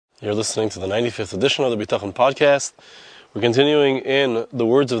You're listening to the 95th edition of the Bitachon Podcast. We're continuing in the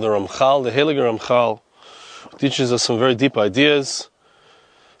words of the Ramchal, the Heilige Ramchal, who teaches us some very deep ideas.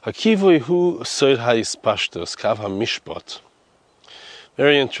 Hakivui hu soid ha'ispashtus, kav ha'mishpat.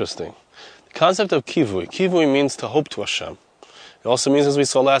 Very interesting. The concept of kivui. Kivui means to hope to Hashem. It also means, as we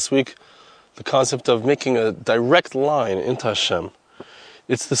saw last week, the concept of making a direct line into Hashem.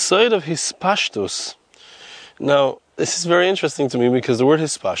 It's the side of hispashtus. Now, this is very interesting to me because the word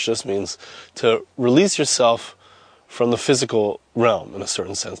hispashtus means to release yourself from the physical realm, in a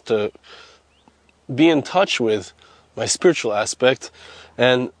certain sense, to be in touch with my spiritual aspect,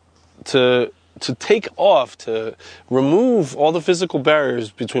 and to take off, to remove all the physical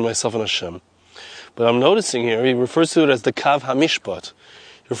barriers between myself and Hashem. But I'm noticing here, he refers to it as the kav hamishpat.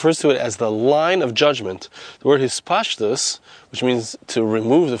 He refers to it as the line of judgment. The word hispashtus, which means to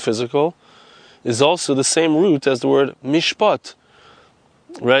remove the physical, is also the same root as the word mishpat.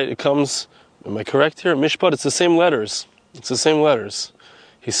 Right? It comes, am I correct here? Mishpat, it's the same letters. It's the same letters.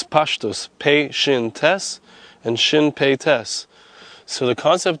 Hispashtus, pei, shin, tes, and shin, pei, tes. So the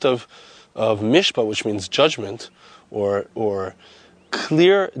concept of mishpat, which means judgment, or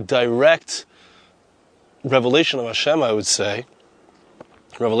clear, direct revelation of Hashem, I would say,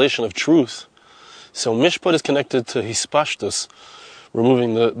 revelation of truth. So mishpat is connected to hispashtus,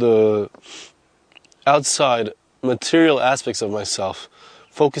 removing the outside material aspects of myself,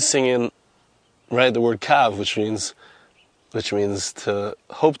 focusing in, right, the word kav, which means to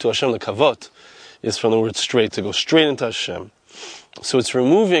hope to Hashem. The kavot is from the word straight, to go straight into Hashem. So it's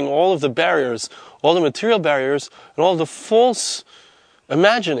removing all of the barriers, all the material barriers, and all the false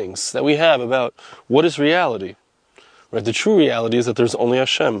imaginings that we have about what is reality. Right? The true reality is that there's only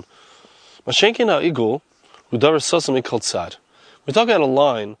Hashem. We're talking about a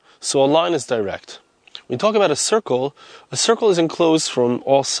line, so a line is direct. When you talk about a circle is enclosed from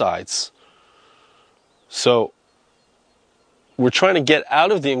all sides. So we're trying to get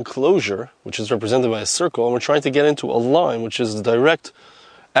out of the enclosure, which is represented by a circle, and we're trying to get into a line, which is direct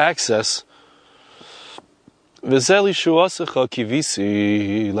access. This is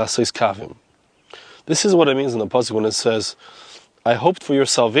what it means in the pasuk when it says, I hoped for your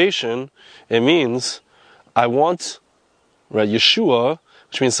salvation. It means, I want, right, Yeshua,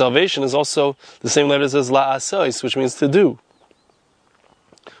 which means salvation, is also the same letters as la'asais, which means to do.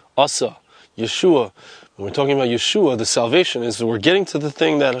 Asa, Yeshua. When we're talking about Yeshua, the salvation is that we're getting to the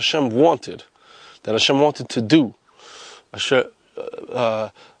thing that Hashem wanted to do. The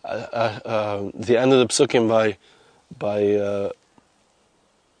end of the psukim by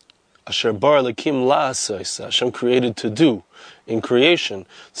Asher bar lekim la'asais, Hashem created to do, in creation,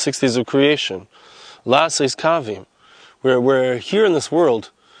 6 days of creation. La'asais kavim. We're here in this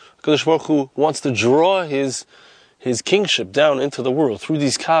world, HaKadosh Baruch Hu wants to draw His kingship down into the world through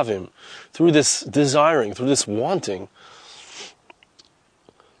these kavim, through this desiring, through this wanting.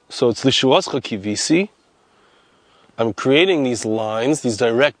 So it's lishuascha kivisi. I'm creating these lines, these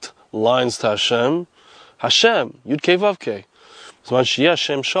direct lines to Hashem. Hashem, Yud Kei Vav Kei. Zman sheyeh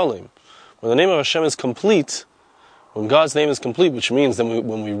Hashem Shalom. When the name of Hashem is complete, when God's name is complete, which means that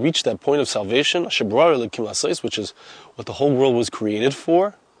when we reach that point of salvation, which is what the whole world was created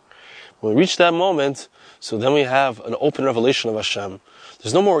for, when we reach that moment, so then we have an open revelation of Hashem.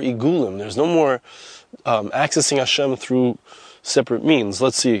 There's no more igulim, there's no more accessing Hashem through separate means.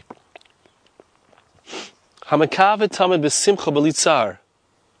 Let's see. A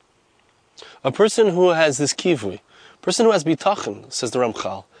person who has this kivui, a person who has bitachon, says the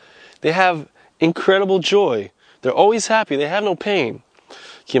Ramchal, they have incredible joy. They're always happy. They have no pain.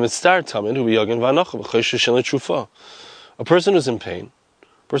 A person who's in pain,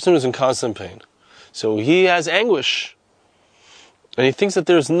 a person who's in constant pain, so he has anguish, and he thinks that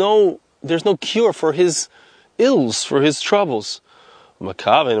there's no cure for his ills, for his troubles. But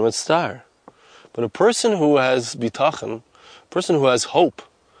a person who has bitachon, a person who has hope,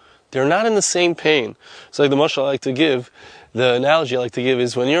 they're not in the same pain. It's like the mashal I like to give, the analogy I like to give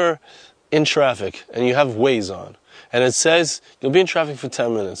is when you're in traffic and you have Waze on, and it says you'll be in traffic for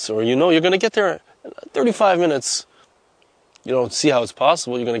 10 minutes, or you're going to get there in 35 minutes. You don't see how it's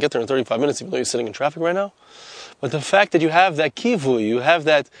possible you're going to get there in 35 minutes even though you're sitting in traffic right now. But the fact that you have that kivui, you have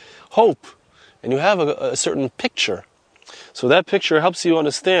that hope, and you have a certain picture, so that picture helps you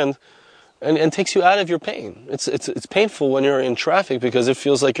understand and takes you out of your pain. It's painful when you're in traffic because it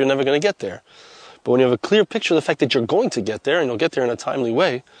feels like you're never going to get there. But when you have a clear picture of the fact that you're going to get there, and you'll get there in a timely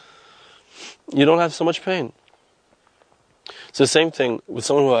way, you don't have so much pain. It's the same thing with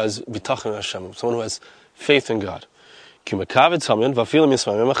someone who has bitachon Hashem, someone who has faith in God.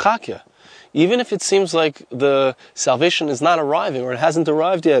 Even if it seems like the salvation is not arriving, or it hasn't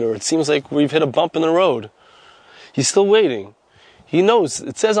arrived yet, or it seems like we've hit a bump in the road, he's still waiting. He knows,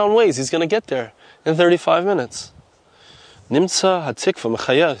 it says on Waze, he's going to get there in 35 minutes. Nimtza hatikva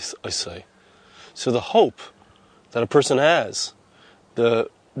mechayah, I say. So the hope that a person has, the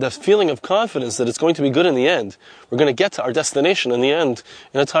feeling of confidence that it's going to be good in the end, we're going to get to our destination in the end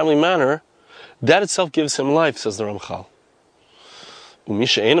in a timely manner, that itself gives him life, says the Ramchal. A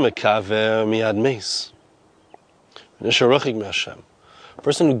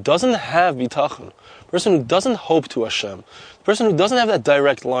person who doesn't have bitachon, a person who doesn't hope to Hashem, a person who doesn't have that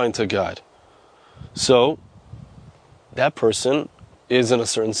direct line to God, so that person is in a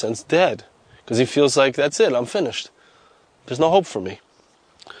certain sense dead, because he feels like, that's it, I'm finished. There's no hope for me.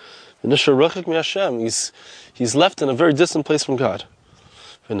 He's left in a very distant place from God.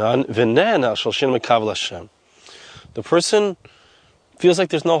 The person feels like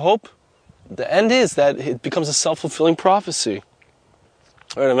there's no hope. The end is that it becomes a self-fulfilling prophecy.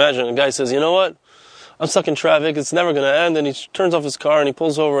 All right, imagine a guy says, you know what? I'm stuck in traffic, it's never going to end, and he turns off his car and he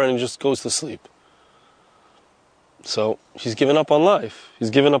pulls over and he just goes to sleep. So he's given up on life.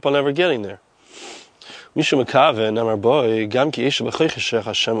 He's given up on ever getting there. About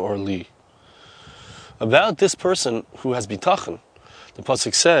this person who has bitachon, the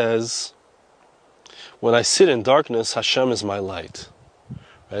pasuk says, when I sit in darkness, Hashem is my light.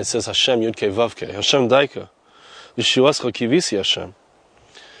 Right? It says Hashem Yud-Kei Vav-Kei, Hashem Daika, Yeshuascha Kivisi Hashem.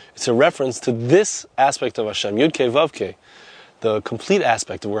 It's a reference to this aspect of Hashem, Yud-Kei Vav-Kei, the complete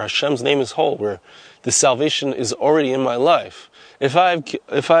aspect of where Hashem's name is whole, where the salvation is already in my life. If I have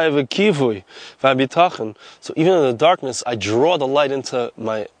a kivui, if I have bitachon, so even in the darkness, I draw the light into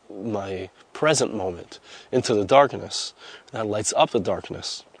my present moment, into the darkness. And that lights up the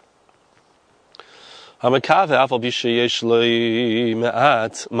darkness. Says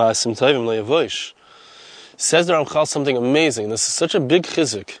the Ramchal something amazing. This is such a big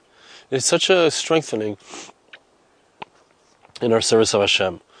chizuk. It's such a strengthening in our service of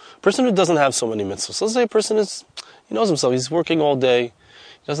Hashem. A person who doesn't have so many mitzvahs. Let's say a person he knows himself, he's working all day, he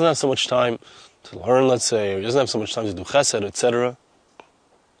doesn't have so much time to learn, let's say, or he doesn't have so much time to do chesed, etc.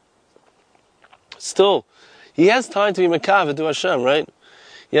 Still, he has time to be mekaveh to Hashem, right?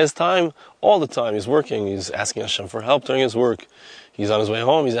 He has time all the time. He's working, he's asking Hashem for help during his work. He's on his way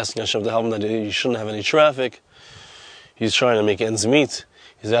home, he's asking Hashem to help him that he shouldn't have any traffic. He's trying to make ends meet.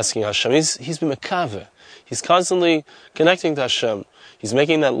 He's asking Hashem. He's been mekaveh. He's constantly connecting to Hashem. He's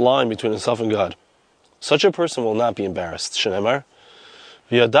making that line between himself and God. Such a person will not be embarrassed. Shenemar,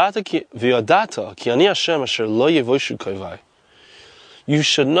 v'yadata ki ani Hashem asher lo yevoshu koivai. You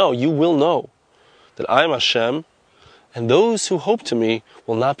should know, you will know, that I am Hashem, and those who hope to me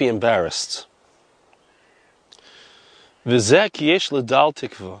will not be embarrassed. V'zeh ki yesh ledal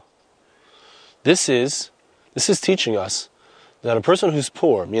tikva. This is teaching us that a person who's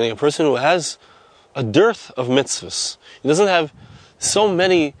poor, meaning a person who has a dearth of mitzvahs, he doesn't have so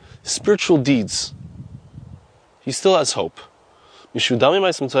many spiritual deeds, he still has hope. Because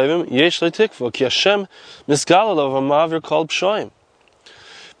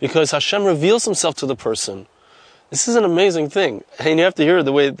Hashem reveals himself to the person. This is an amazing thing, and you have to hear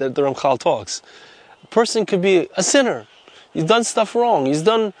the way that the Ramchal talks. A person could be a sinner. He's done stuff wrong. He's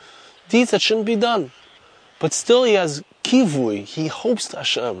done deeds that shouldn't be done. But still he has kivui. He hopes to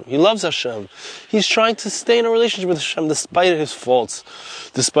Hashem. He loves Hashem. He's trying to stay in a relationship with Hashem despite his faults,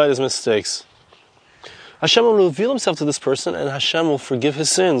 despite his mistakes. Hashem will reveal himself to this person, and Hashem will forgive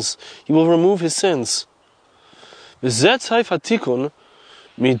his sins. He will remove his sins. This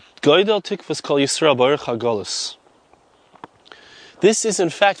is in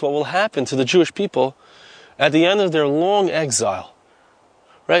fact what will happen to the Jewish people at the end of their long exile.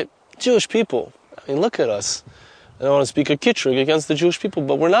 Right? Jewish people, I mean, look at us. I don't want to speak a kitrig against the Jewish people,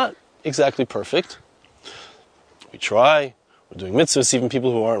 but we're not exactly perfect. We try. We're doing mitzvahs, even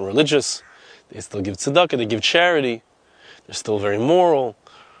people who aren't religious. They still give tzedakah, they give charity. They're still very moral.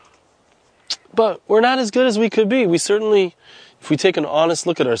 But we're not as good as we could be. We certainly, if we take an honest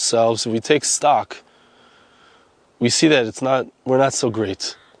look at ourselves, if we take stock, we see that we're not so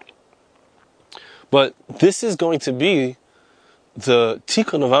great. But this is going to be the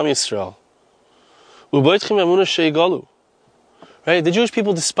tikkun of Am Yisrael. Right? The Jewish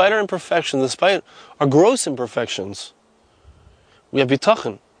people, despite our imperfections, despite our gross imperfections, we have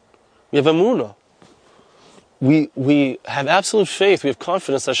bitachon. We have emunah. We have absolute faith. We have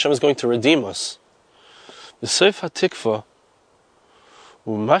confidence that Hashem is going to redeem us. What's the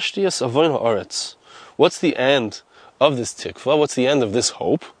end of this tikva? What's the end of this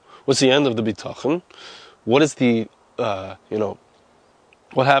hope? What's the end of the bitachon? What is the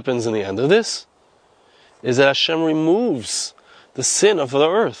what happens in the end of this is that Hashem removes the sin of the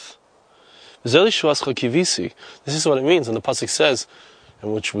earth. This is what it means, and the pasuk says,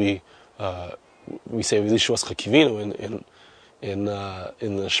 in which we say in the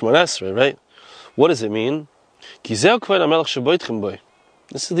Shemona Esrei, right? What does it mean? This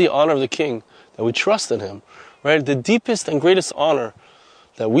is the honor of the king, that we trust in him, right? The deepest and greatest honor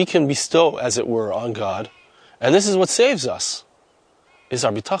that we can bestow, as it were, on God, and this is what saves us, is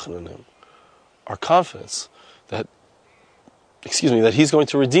our bitachon in him, our confidence that he's going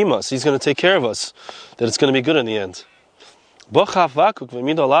to redeem us, he's going to take care of us, that it's going to be good in the end. Like our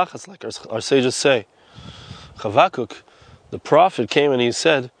sages say, Chavakuk, the prophet, came and he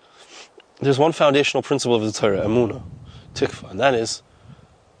said, there's one foundational principle of the Torah, emunah, tikva, and that is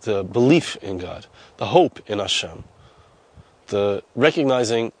the belief in God, the hope in Hashem, the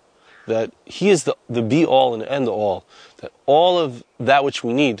recognizing that He is the be-all and end-all, that all of that which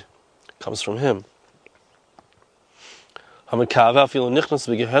we need comes from Him. And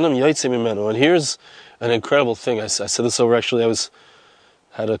here's an incredible thing. I said this over, actually,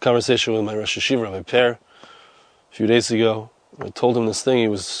 had a conversation with my Rosh Yeshiva, Rabbi Per, a few days ago. I told him this thing, he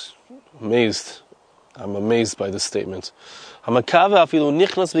was amazed. I'm amazed by this statement.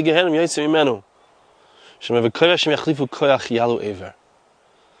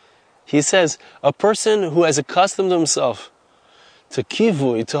 He says, a person who has accustomed himself to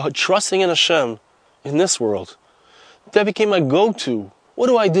kivui, to trusting in Hashem in this world, that became my go-to. What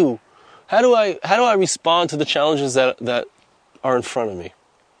do I do? How do I respond to the challenges that are in front of me?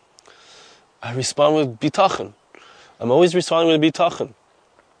 I respond with bitachon. I'm always responding with bitachon.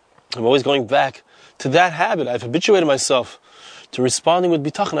 I'm always going back to that habit. I've habituated myself to responding with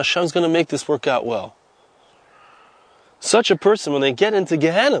bitachon. Hashem's going to make this work out well. Such a person, when they get into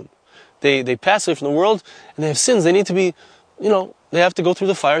Gehenna, they pass away from the world, and they have sins. They need to be, they have to go through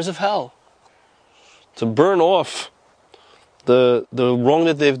the fires of hell to burn off the wrong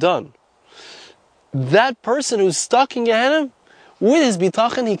that they've done. That person who's stuck in Gehenna, with his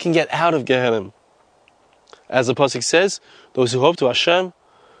bitachon, he can get out of Gehenna. As the pasuk says, those who hope to Hashem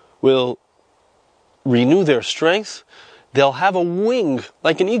will renew their strength. They'll have a wing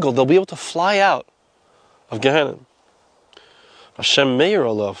like an eagle. They'll be able to fly out of Gehenna. Hashem meir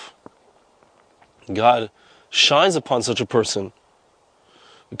alav. God shines upon such a person.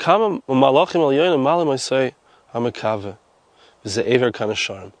 What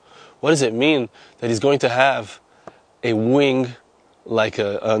does it mean that he's going to have a wing like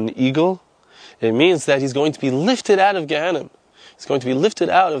an eagle? It means that he's going to be lifted out of Gehenna. He's going to be lifted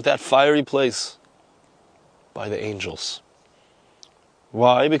out of that fiery place by the angels.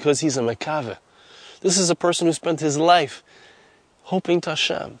 Why? Because he's a mekaveh. This is a person who spent his life hoping to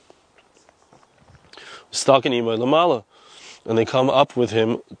Hashem. Stuck in Imay Lamala, and they come up with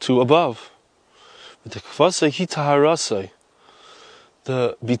him to above. The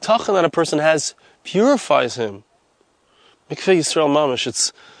bitachon that a person has purifies him. Mikveh Yisrael Mamash,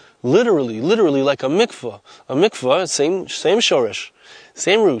 it's literally like a mikveh. A mikveh, same shorish,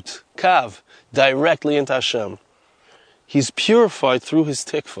 same root, kav, directly into Hashem. He's purified through his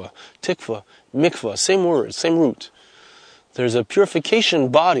tikva, mikveh, same word, same root. There's a purification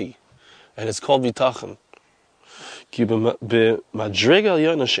body, and it's called bitachon.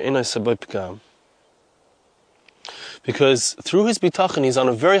 Because through his bitachon, he's on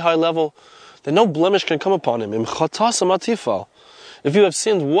a very high level that no blemish can come upon him. If you have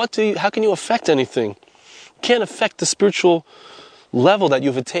sinned, how can you affect anything? You can't affect the spiritual level that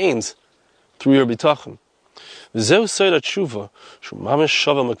you've attained through your bitachon. This is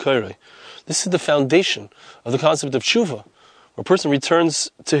the foundation of the concept of tshuva, where a person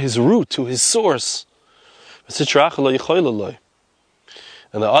returns to his root, to his source. And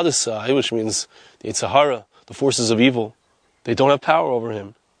the other side, which means the Yetzer Hara, the forces of evil, they don't have power over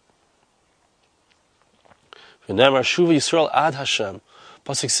him. Pasuk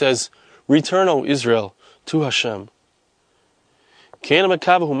says, return, O Israel, to Hashem.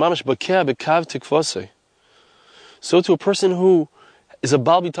 So to a person who is a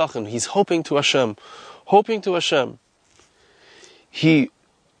Baal Bitachon, he's hoping to Hashem. He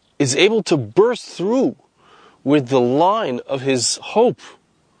is able to burst through with the line of his hope.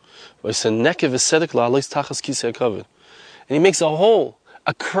 And he makes a hole,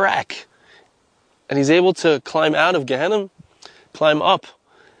 a crack, and he's able to climb out of Gehenna, climb up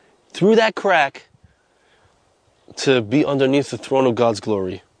through that crack to be underneath the throne of God's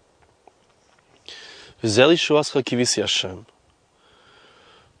glory. This is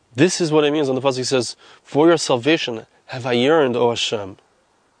what it means when the pasuk says, for your salvation have I yearned, O Hashem.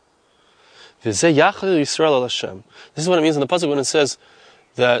 This is what it means in the pasuk when it says,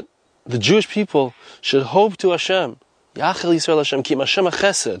 that the Jewish people should hope to Hashem. Yachel Yisrael Hashem, Ki Hashem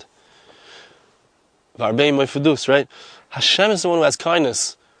HaChesed. V'arbei Moifudus, right? Hashem is the one who has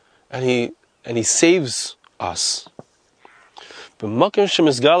kindness, and He saves us. B'makim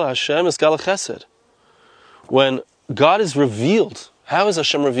shemizgala Hashem izgala Chesed. When God is revealed, how is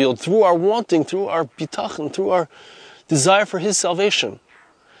Hashem revealed? Through our wanting, through our bitachon, through our desire for His salvation.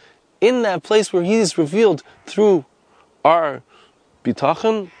 In that place where He is revealed through our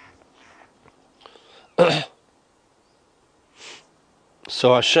bitachon,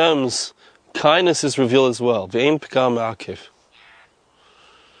 so Hashem's kindness is revealed as well. Ve'ein pekah ma'akev.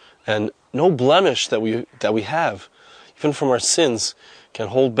 And no blemish that we have, even from our sins, can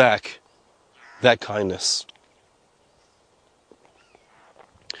hold back that kindness.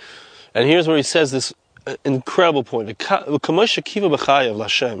 And here's where he says this incredible point. A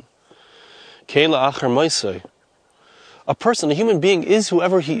person, a human being, is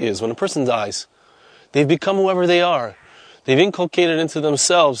whoever he is. When a person dies, they've become whoever they are. They've inculcated into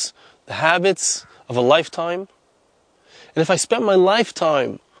themselves the habits of a lifetime. And if I spend my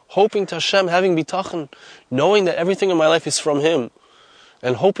lifetime hoping to Hashem, having bitachon, knowing that everything in my life is from Him,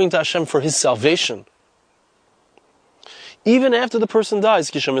 and hoping to Hashem for His salvation, even after the person dies,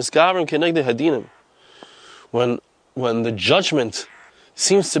 when the judgment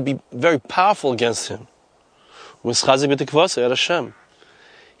seems to be very powerful against him,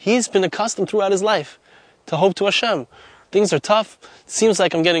 he's been accustomed throughout his life to hope to Hashem. Things are tough. It seems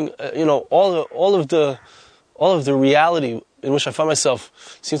like I'm getting, all of the reality in which I find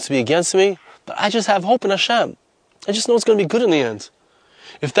myself seems to be against me. But I just have hope in Hashem. I just know it's going to be good in the end.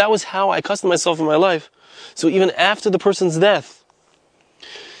 If that was how I accustomed myself in my life, so even after the person's death,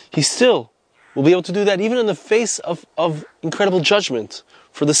 he still will be able to do that, even in the face of incredible judgment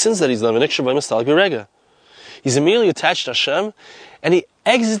for the sins that he's done. He's immediately attached to Hashem, and he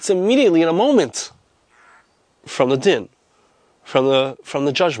exits immediately in a moment from the din, from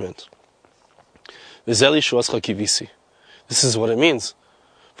the judgment. This is what it means.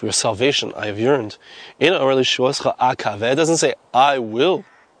 For your salvation, I have yearned. It doesn't say, I will.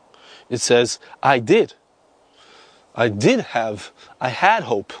 It says, I did. I had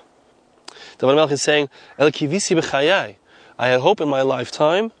hope. David Melch is saying, I had hope in my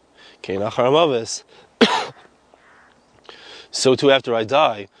lifetime. So too after I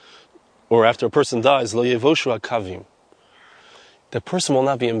die, or after a person dies, the person will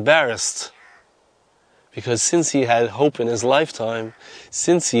not be embarrassed. Because since he had hope in his lifetime,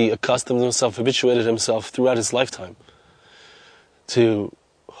 since he accustomed himself, habituated himself throughout his lifetime to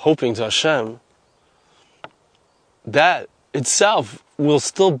hoping to Hashem, that itself will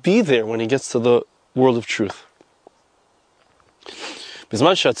still be there when he gets to the world of truth.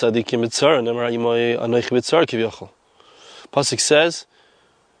 Pasuk says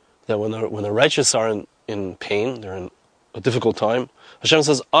that when the righteous are in pain, they're in a difficult time, Hashem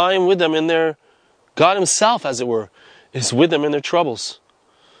says, I am with them in their... God Himself, as it were, is with them in their troubles.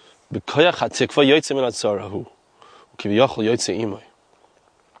 So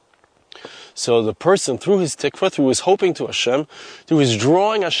the person, through his tikvah, through his hoping to Hashem, through his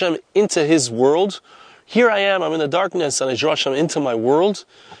drawing Hashem into his world, here I am, I'm in the darkness, and I draw Hashem into my world,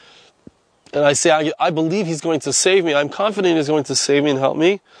 and I say, I believe He's going to save me, I'm confident He's going to save me and help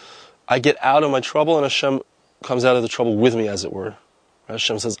me. I get out of my trouble, and Hashem comes out of the trouble with me, as it were.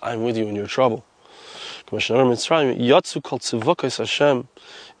 Hashem says, I'm with you in your trouble. Actually,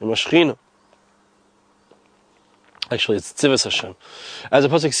 it's Tzivos Hashem. As the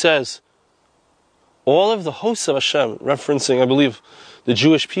pasuk says, all of the hosts of Hashem, referencing, I believe, the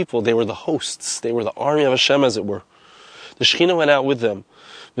Jewish people, they were the hosts. They were the army of Hashem, as it were. The Shekhinah went out with them.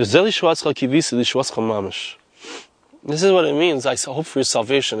 This is what it means. I hope for your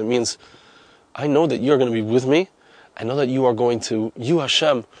salvation. It means, I know that you're going to be with me. I know that you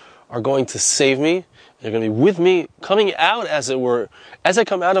Hashem, are going to save me. You're going to be with me, coming out, as it were, as I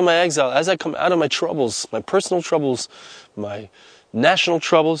come out of my exile, as I come out of my troubles, my personal troubles, my national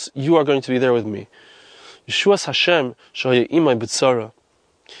troubles, you are going to be there with me. Yeshuas Hashem, imay b'tzara,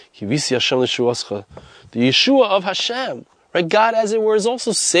 kivisi Hashem l'shuascha. The Yeshua of Hashem, right? God, as it were, is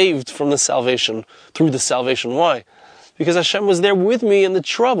also saved from the salvation, through the salvation. Why? Because Hashem was there with me in the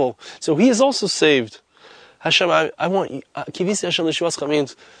trouble, so He is also saved. Hashem, I want you, kivisi Hashem l'shuascha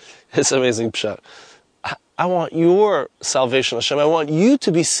means, it's amazing pshat. I want your salvation, Hashem. I want you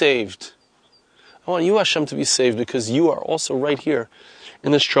to be saved. I want you, Hashem, to be saved because you are also right here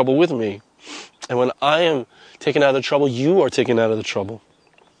in this trouble with me. And when I am taken out of the trouble, you are taken out of the trouble.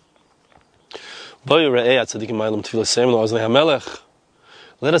 Let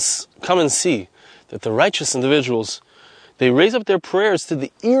us come and see that the righteous individuals, They raise up their prayers to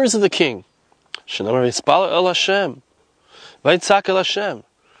the ears of the king.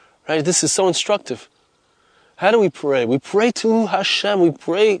 Right? This is so instructive. How do we pray? We pray to Hashem. We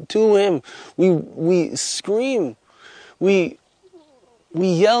pray to Him. We scream. We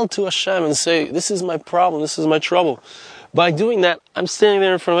yell to Hashem and say, this is my problem. This is my trouble. By doing that, I'm standing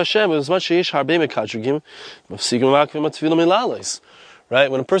there in front of Hashem.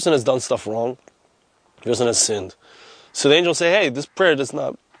 Right? When a person has done stuff wrong, a person has sinned. So the angels say, hey, this prayer is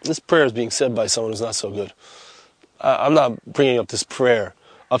being said by someone who's not so good. I'm not bringing up this prayer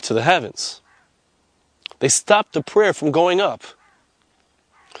up to the heavens. They stop the prayer from going up.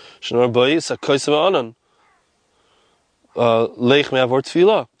 We find a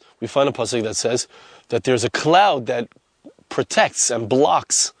pasuk that says that there's a cloud that protects and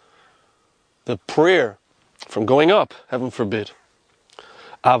blocks the prayer from going up. Heaven forbid.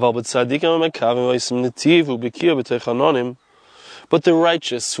 But the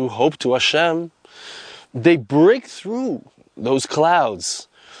righteous who hope to Hashem, they break through those clouds.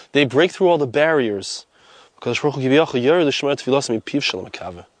 They break through all the barriers. And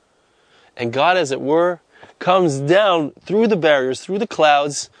God, as it were, comes down through the barriers, through the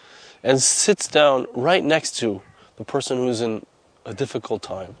clouds, and sits down right next to the person who's in a difficult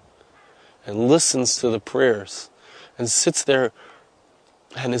time, and listens to the prayers, and sits there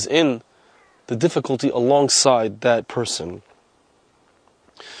and is in the difficulty alongside that person.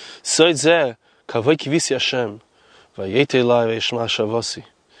 This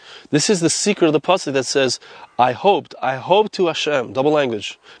is the secret of the pasuk that says, I hope to Hashem, double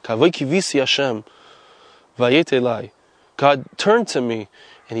language. God turned to me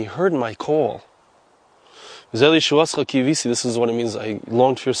and He heard my call. This is what it means, I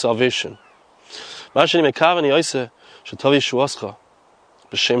longed for your salvation.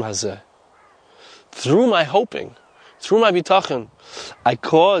 Through my hoping, through my bitachon, I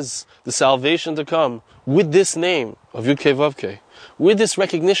cause the salvation to come with this name of Yud-Kei Vav-Kei, with this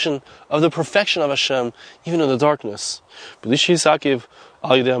recognition of the perfection of Hashem, even in the darkness.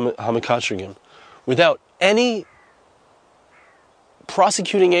 Without any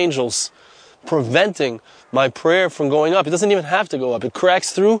prosecuting angels preventing my prayer from going up. It doesn't even have to go up. It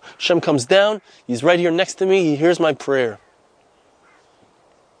cracks through, Hashem comes down, He's right here next to me, He hears my prayer.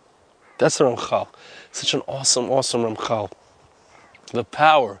 That's the Ramchal. Such an awesome Ramchal. The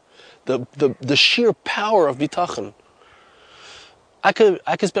power, the sheer power of bitachon. I could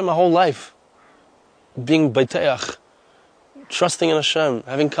spend my whole life being baiteach, trusting in Hashem,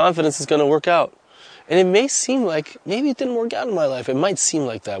 having confidence it's going to work out. And it may seem like maybe it didn't work out in my life. It might seem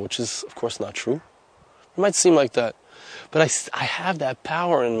like that, which is, of course, not true. It might seem like that. But I have that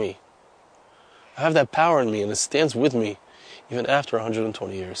power in me. I have that power in me, and it stands with me even after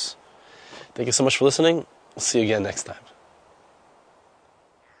 120 years. Thank you so much for listening. We'll see you again next time.